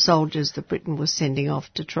soldiers that Britain was sending off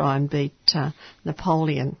to try and beat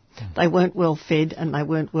Napoleon. They weren't well fed and they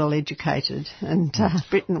weren't well educated, and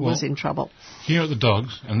Britain was in trouble. Here at the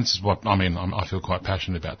Dogs, and this is what I mean, I feel quite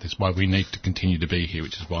passionate about this, why we need to continue to be here,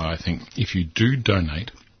 which is why I think if you do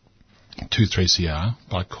donate to 3CR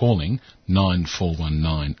by calling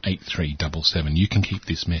 9419 8377, you can keep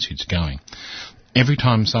this message going. Every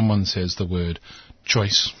time someone says the word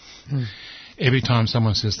choice, every time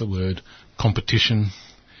someone says the word competition,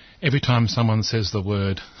 every time someone says the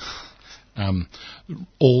word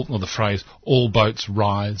the phrase "all boats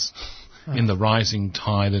rise" in the rising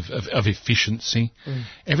tide of efficiency.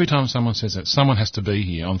 Every time someone says that, someone has to be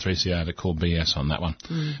here on 3CR to call BS on that one,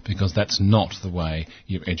 because that's not the way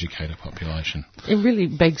you educate a population. It really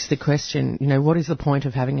begs the question, what is the point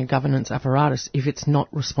of having a governance apparatus if it's not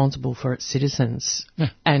responsible for its citizens?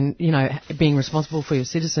 Yeah. And, being responsible for your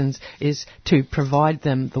citizens is to provide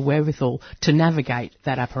them the wherewithal to navigate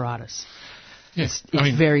that apparatus. Yes,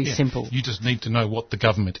 it's very simple. You just need to know what the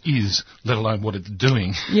government is, let alone what it's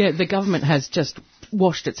doing. Yeah, the government has just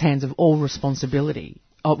washed its hands of all responsibility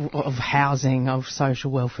of housing, of social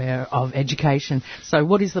welfare, of education. So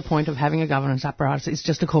what is the point of having a governance apparatus? It's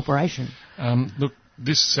just a corporation. Look,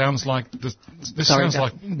 this sounds like... No,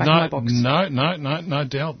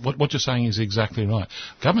 Dale. What you're saying is exactly right.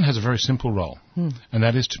 Government has a very simple role, and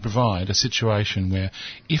that is to provide a situation where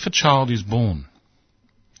if a child is born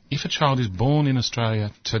in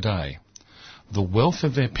Australia today, the wealth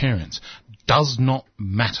of their parents does not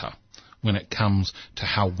matter when it comes to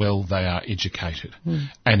how well they are educated.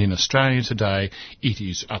 And in Australia today, it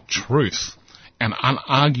is a truth, an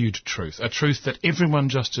unargued truth, a truth that everyone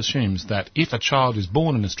just assumes that if a child is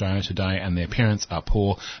born in Australia today and their parents are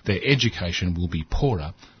poor, their education will be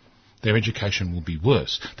poorer. Their education will be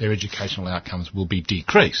worse. Their educational outcomes will be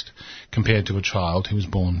decreased compared to a child who was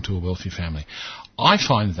born to a wealthy family. I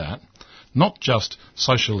find that not just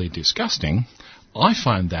socially disgusting, I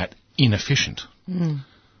find that inefficient.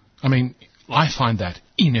 I mean, I find that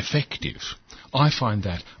ineffective. I find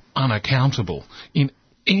that unaccountable.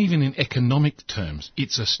 Even in economic terms,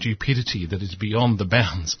 it's a stupidity that is beyond the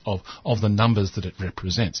bounds of the numbers that it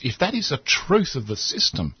represents. If that is a truth of the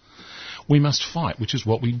system, we must fight, which is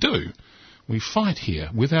what we do. We fight here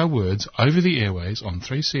with our words over the airways on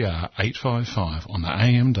 3CR 855 on the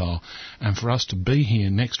AM dial, and for us to be here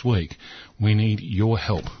next week, we need your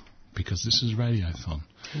help, because this is Radiothon.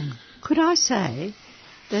 Could I say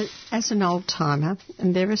that as an old-timer,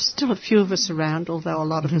 and there are still a few of us around, although a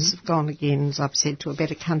lot of us have gone again, as I've said, to a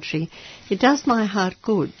better country, it does my heart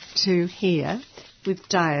good to hear with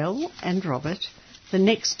Dale and Robert the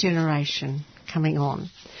next generation coming on.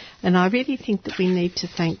 And I really think that we need to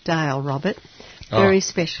thank Dale, Robert, very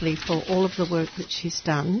especially for all of the work that she's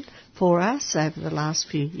done for us over the last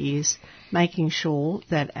few years, making sure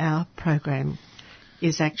that our program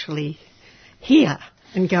is actually here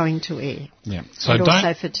and going to air. Yeah. So and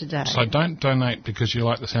also for today. So don't donate because you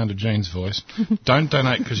like the sound of Jean's voice. Don't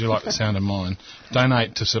donate because you like the sound of mine.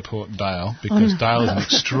 Donate to support Dale, because Dale is an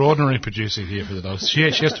extraordinary producer here for the Dogs. She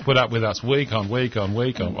has to put up with us week on week on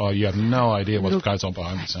week on. Oh, you have no idea what goes on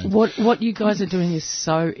behind the scenes. What you guys are doing is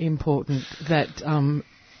so important that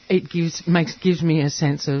it gives me a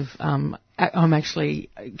sense of I'm actually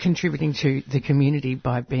contributing to the community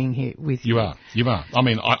by being here with you. You are. I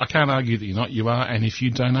mean, I can't argue that you're not. You are, and if you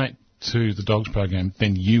donate to the Dogs program,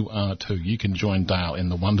 then you are too. You can join Dale in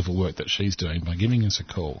the wonderful work that she's doing by giving us a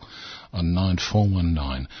call on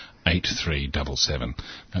 9419 8377.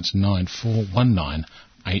 That's 9419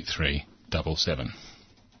 8377.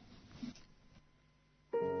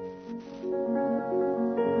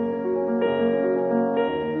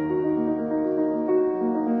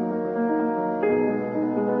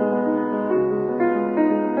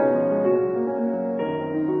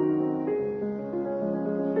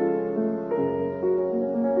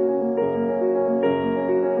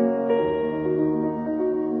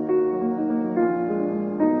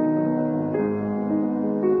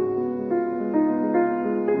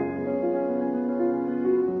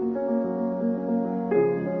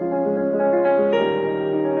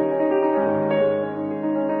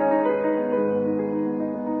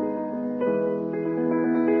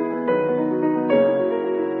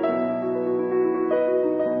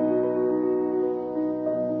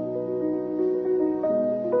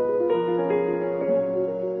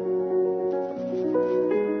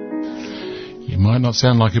 might not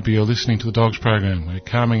sound like it, but you're listening to the Dogs program. We're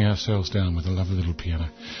calming ourselves down with a lovely little piano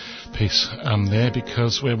piece there,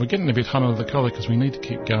 because we're getting a bit hot under the collar because we need to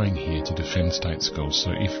keep going here to defend state schools.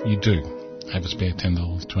 So if you do have a spare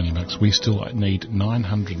 $10, $20, we still need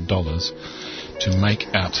 $900 to make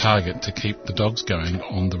our target to keep the Dogs going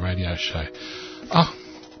on the radio show. Oh,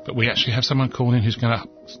 but we actually have someone calling in who's going to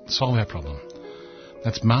solve our problem.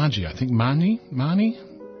 That's Margie, I think. Marnie,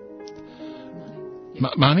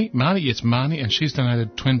 it's Marnie, and she's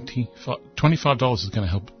donated $25 is going to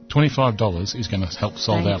help. $25 is going to help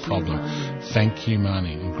solve our problem. Thank you,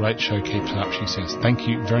 Marnie. A great show keeps up, she says. Thank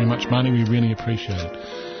you very much, Marnie. We really appreciate it.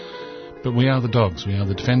 But we are the Dogs. We are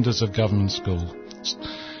the defenders of government schools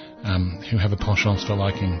who have a penchant for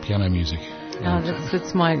liking piano music.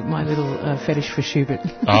 That's my little fetish for Schubert.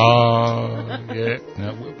 Oh, yeah.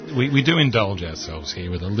 No, we do indulge ourselves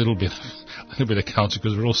here with a little bit of culture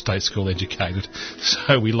because we're all state school educated,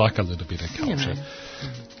 so we like a little bit of culture.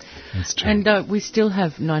 That's true. And we still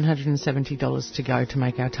have $970 to go to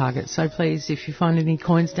make our target. So please, if you find any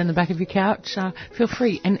coins down the back of your couch, feel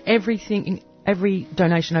free. And every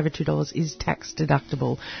donation over $2 is tax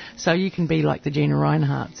deductible. So you can be like the Gina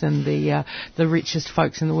Rineharts and the richest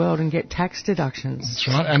folks in the world and get tax deductions. That's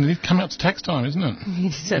right. And it's coming up to tax time, isn't it?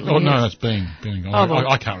 It certainly is. No, it's been gone.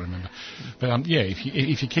 I can't remember. But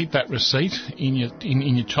if you keep that receipt in your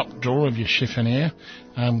top drawer of your chiffonnier,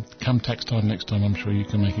 come tax time next time, I'm sure you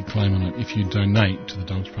can make a claim on it if you donate to the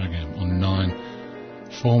Dogs program on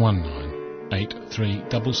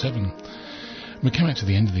 94198377. We're coming to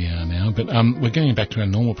the end of the hour now, but we're getting back to our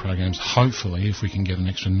normal programs, hopefully, if we can get an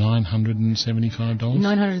extra $975.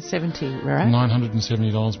 $970, right?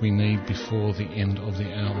 $970 we need before the end of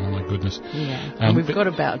the hour. Oh, my goodness. Yeah, and we've got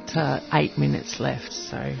about 8 minutes left,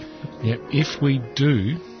 so... Yeah, if we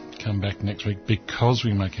do come back next week, because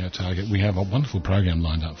we make our target, we have a wonderful program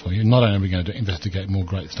lined up for you. Not only are we going to investigate more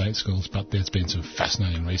great state schools, but there's been some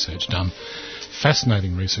fascinating research done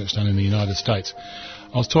in the United States.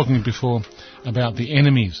 I was talking before about the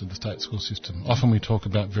enemies of the state school system. Often we talk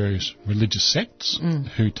about various religious sects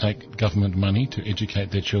who take government money to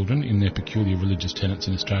educate their children in their peculiar religious tenets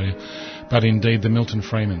in Australia. But indeed the Milton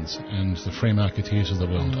Freemans and the free marketeers of the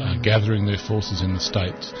world are gathering their forces in the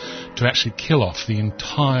States to actually kill off the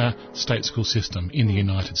entire state school system in the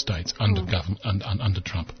United States under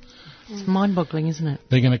Trump. It's mind-boggling, isn't it?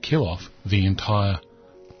 They're going to kill off the entire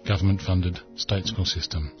government-funded state school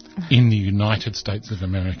system in the United States of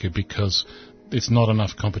America because it's not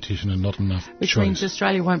enough competition and not enough choice. Which means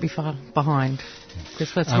Australia won't be far behind,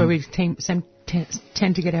 because that's where we tend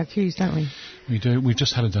to get our cues, don't we? We do. We've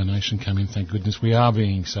just had a donation come in, thank goodness. We are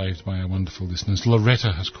being saved by our wonderful listeners.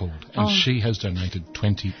 Loretta has called, and she has donated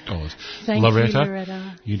 $20. Thank you,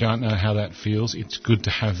 Loretta. You don't know how that feels. It's good to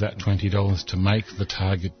have that $20 to make the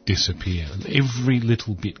target disappear. Every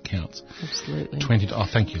little bit counts. Absolutely. $20. Oh,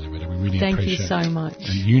 thank you, Loretta. We really appreciate it. Thank you so much.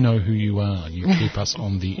 And you know who you are. You keep us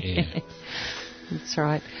on the air. That's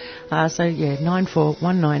right.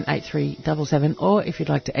 94198377, or if you'd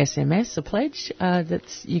like to SMS a pledge,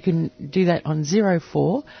 you can do that on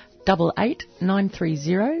 0488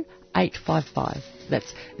 930 855.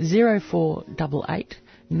 That's 0488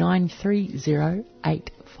 930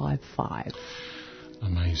 855.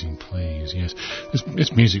 Amazing, please, yes.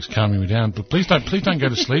 This music's calming me down, but please don't go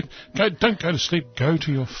to sleep. Don't go to sleep. Go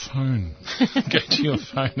to your phone. Go to your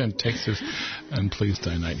phone and text us, and please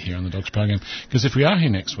donate here on the Dogs program. Because if we are here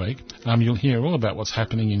next week, you'll hear all about what's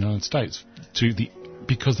happening in the United States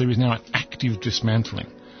because there is now an active dismantling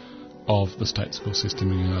of the state school system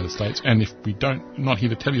in the United States. And if we not here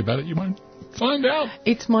to tell you about it, you won't find out.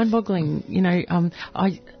 It's mind-boggling. You know,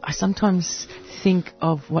 I sometimes think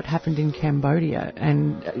of what happened in Cambodia,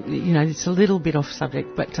 and it's a little bit off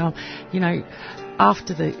subject, but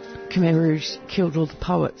after the Khmer Rouge killed all the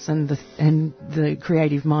poets and the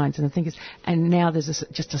creative minds and the thinkers, and now there's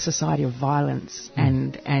just a society of violence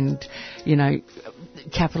and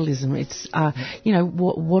capitalism. It's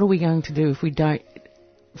what are we going to do if we don't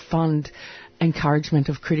fund encouragement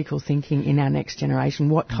of critical thinking in our next generation?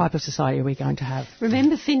 What type of society are we going to have?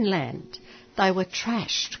 Remember Finland? They were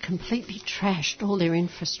completely trashed, all their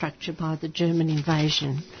infrastructure by the German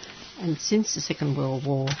invasion. And since the Second World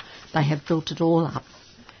War, they have built it all up.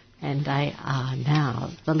 And they are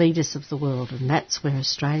now the leaders of the world, and that's where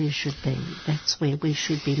Australia should be. That's where we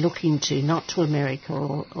should be looking to, not to America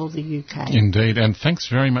or the UK. Indeed, and thanks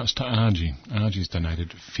very much to Argie. Argie's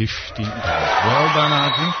donated $50. Well done,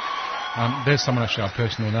 Argie. There's someone actually I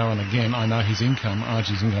personally know, and again, I know his income.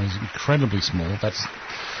 Argie's income is incredibly small. That's,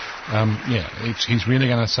 he's really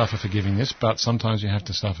going to suffer for giving this, but sometimes you have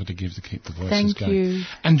to suffer to give to keep the voices going. Thank you.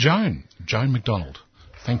 And Joan McDonald,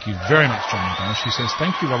 Thank you very much, John McDonald. She says,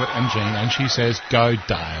 thank you, Robert and Jean. And she says, go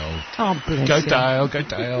Dale. Oh, bless Go you. Dale, go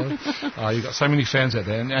Dale. Oh, you've got so many fans out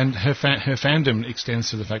there. And her fandom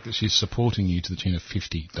extends to the fact that she's supporting you to the tune of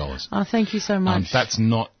 $50. Oh, thank you so much. That's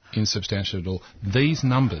not insubstantial at all. These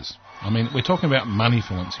numbers, I mean, we're talking about money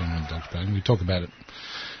for once here on the Dogs Program. We talk about it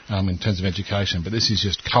in terms of education, but this is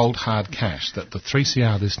just cold, hard cash that the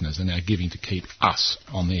 3CR listeners are now giving to keep us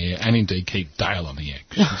on the air and indeed keep Dale on the air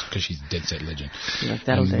because she's a dead set legend.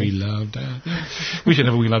 That'll and do. we love Dale. We should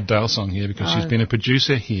have a We Love Dale song here because she's been a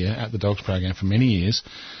producer here at the Dogs Program for many years.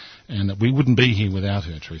 And we wouldn't be here without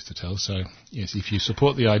her, truth to tell. So, yes, if you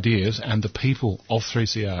support the ideas and the people of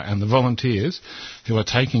 3CR and the volunteers who are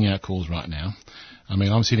taking our calls right now, I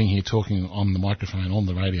mean, I'm sitting here talking on the microphone, on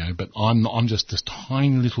the radio, but I'm just this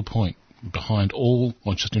tiny little point behind all,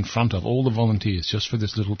 or just in front of all the volunteers, just for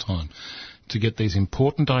this little time, to get these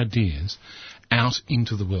important ideas out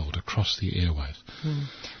into the world, across the airwaves.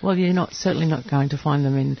 Well, you're certainly not going to find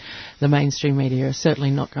them in the mainstream media. You're certainly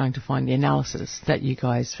not going to find the analysis that you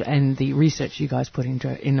guys and the research you guys put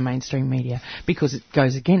into in the mainstream media because it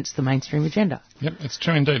goes against the mainstream agenda. Yep, it's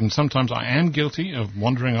true indeed. And sometimes I am guilty of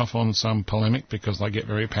wandering off on some polemic because I get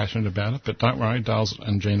very passionate about it. But don't worry, Dale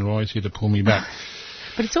and Jean are always here to pull me back.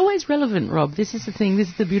 But it's always relevant, Rob. This is the thing. This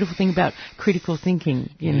is the beautiful thing about critical thinking,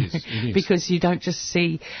 you know, it is. because you don't just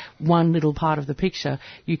see one little part of the picture.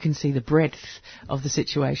 You can see the breadth of the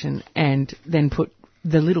situation and then put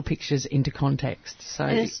the little pictures into context. So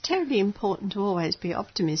and it's terribly important to always be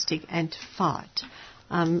optimistic and to fight.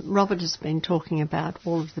 Robert has been talking about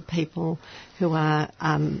all of the people who are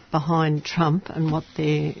behind Trump and what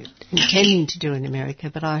they're intending to do in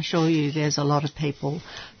America, but I assure you there's a lot of people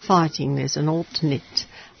fighting. There's an alternate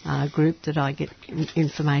group that I get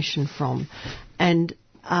information from, and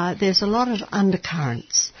there's a lot of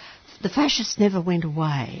undercurrents. The fascists never went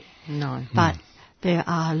away. No. But there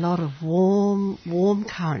are a lot of warm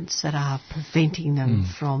currents that are preventing them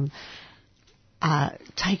from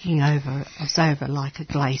taking us over like a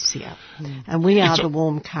glacier. And we are the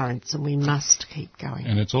warm currents and we must keep going.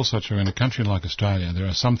 And it's also true in a country like Australia, there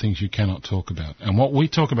are some things you cannot talk about. And what we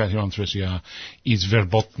talk about here on 3CR is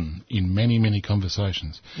verboten in many, many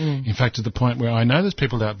conversations. In fact, to the point where I know there's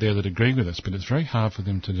people out there that agree with us, but it's very hard for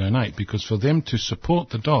them to donate because for them to support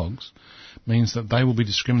the dogs means that they will be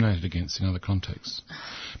discriminated against in other contexts.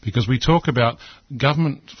 Because we talk about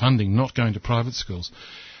government funding not going to private schools.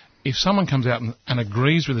 If someone comes out and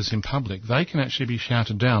agrees with us in public, they can actually be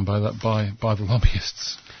shouted down by the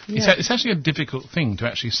lobbyists. Yeah. It's actually a difficult thing to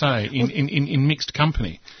actually say in mixed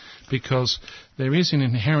company because there is an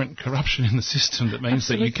inherent corruption in the system that means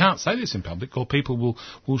that you can't say this in public or people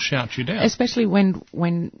will shout you down. Especially when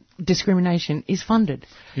discrimination is funded,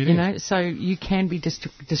 so you can be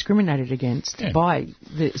discriminated against by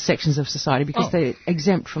the sections of society because they're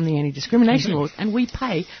exempt from the anti-discrimination laws, and we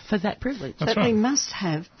pay for that privilege. But we must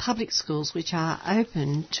have public schools which are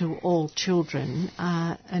open to all children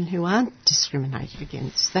and who aren't discriminated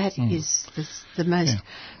against. That is the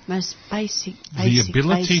most basic. The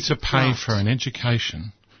ability to pay right. for an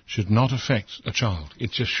education should not affect a child.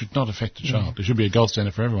 It just should not affect a child. It should be a gold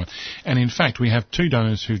standard for everyone. And in fact, we have two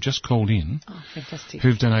donors who've just called in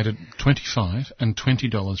who've donated $25 and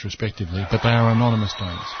 $20 respectively, but they are anonymous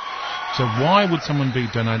donors. So why would someone be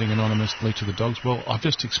donating anonymously to the dogs? Well, I've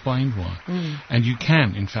just explained why. And you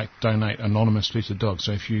can, in fact, donate anonymously to dogs.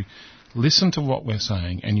 So if you listen to what we're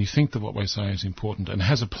saying and you think that what we're saying is important and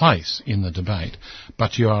has a place in the debate,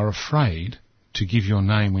 but you are afraid to give your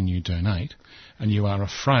name when you donate, and you are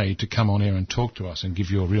afraid to come on air and talk to us and give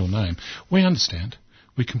your real name, we understand.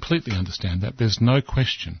 We completely understand that. There's no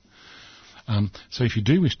question. So if you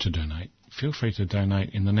do wish to donate, feel free to donate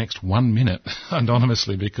in the next 1 minute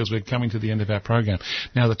anonymously because we're coming to the end of our program.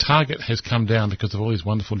 Now, the target has come down because of all these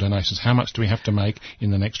wonderful donations. How much do we have to make in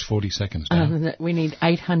the next 40 seconds? We need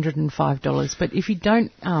 $805. But if you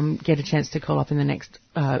don't get a chance to call up in the next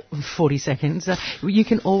 40 seconds, you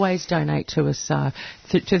can always donate to us, to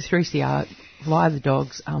 3CR via the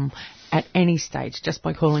dogs at any stage just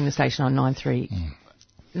by calling the station on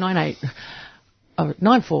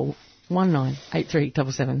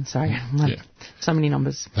 94198377. Sorry, so many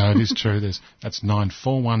numbers. No, it is true. That's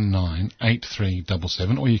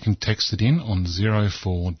 94198377, or you can text it in on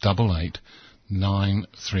 0488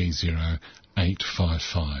 930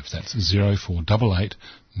 855. That's 0488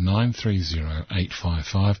 930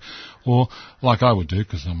 855. Or, like I would do,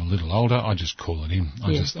 because I'm a little older, I just call it in.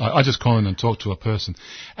 I just call in and talk to a person.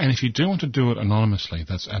 And if you do want to do it anonymously,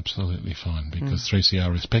 that's absolutely fine, because 3CR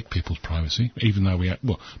respect people's privacy, even though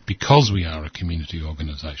because we are a community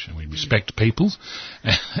organisation. We respect people's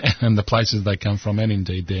and the places they come from, and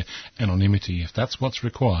indeed their anonymity, if that's what's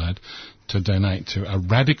required to donate to a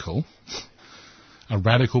radical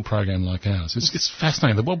program like ours. It's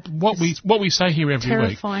fascinating. What we say here every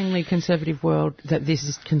week. Terrifyingly conservative world that this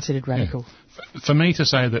is considered radical. Yeah. For me to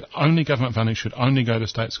say that only government funding should only go to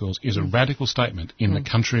state schools is a radical statement in the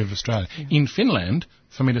country of Australia. Yeah. In Finland,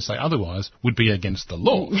 for me to say otherwise would be against the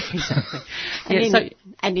law. Exactly.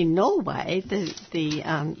 And in Norway,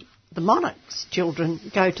 the monarch's children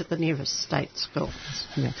go to the nearest state school.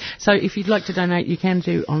 Yeah. So if you'd like to donate, you can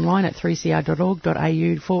do online at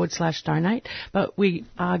 3cr.org.au/donate. But we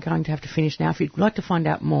are going to have to finish now. If you'd like to find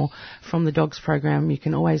out more from the Dogs program, you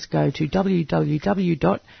can always go to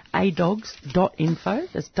www.adogs.info.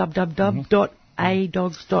 That's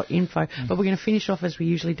www.adogs.info. But we're going to finish off as we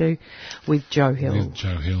usually do with Joe Hill. With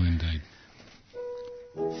Joe Hill, indeed.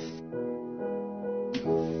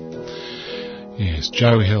 Yes,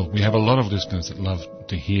 Joe Hill. We have a lot of listeners that love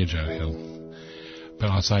to hear Joe Hill. But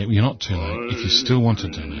I say, you're not too late. If you still want to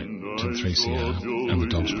donate to the 3CR and the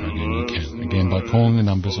Dogs program, you can. Again, by calling the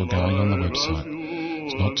numbers or going on the website.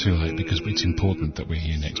 It's not too late, because it's important that we're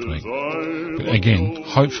here next week. But again,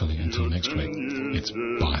 hopefully until next week, it's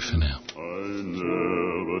bye for now. I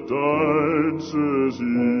never died, says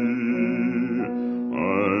he.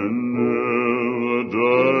 I never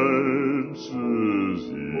died, says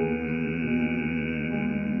he.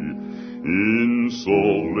 In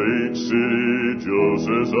Salt Lake City, just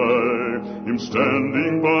as I am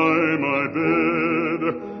standing by my bed,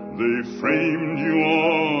 they framed you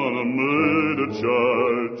on a murder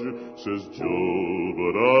charge, says Joe,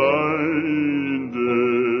 but I'm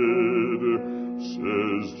dead,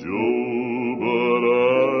 says Joe, but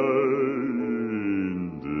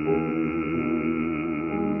I'm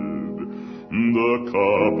dead. The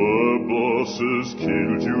copper bosses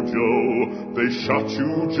killed you, Joe. They shot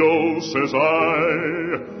you, Joe, says I.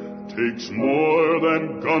 Takes more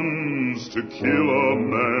than guns to kill a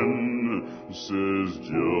man, says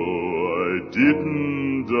Joe. I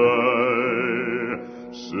didn't die,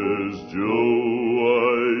 says Joe. I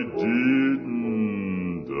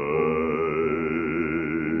didn't die.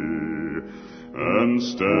 And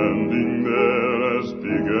standing there as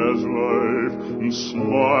big as life, and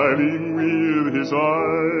smiling with his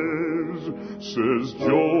eyes, says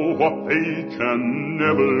Joe, what they can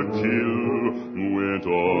never kill, went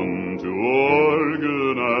on to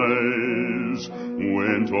organize,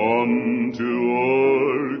 went on to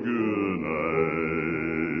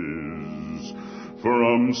organize.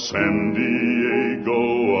 From San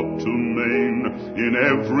Diego up to Maine, in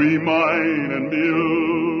every mine and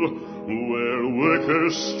mill, where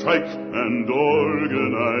workers strike and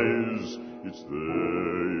organize, it's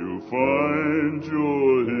there you'll find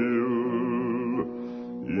your Hill.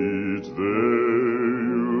 It's there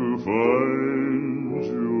you'll find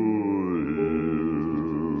your Hill.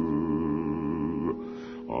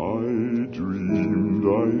 I dreamed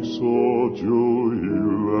I saw Joe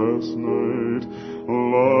Hill last night,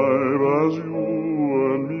 alive as you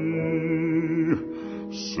and me.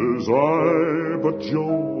 Says I, but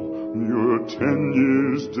Joe, you're 10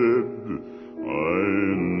 years dead.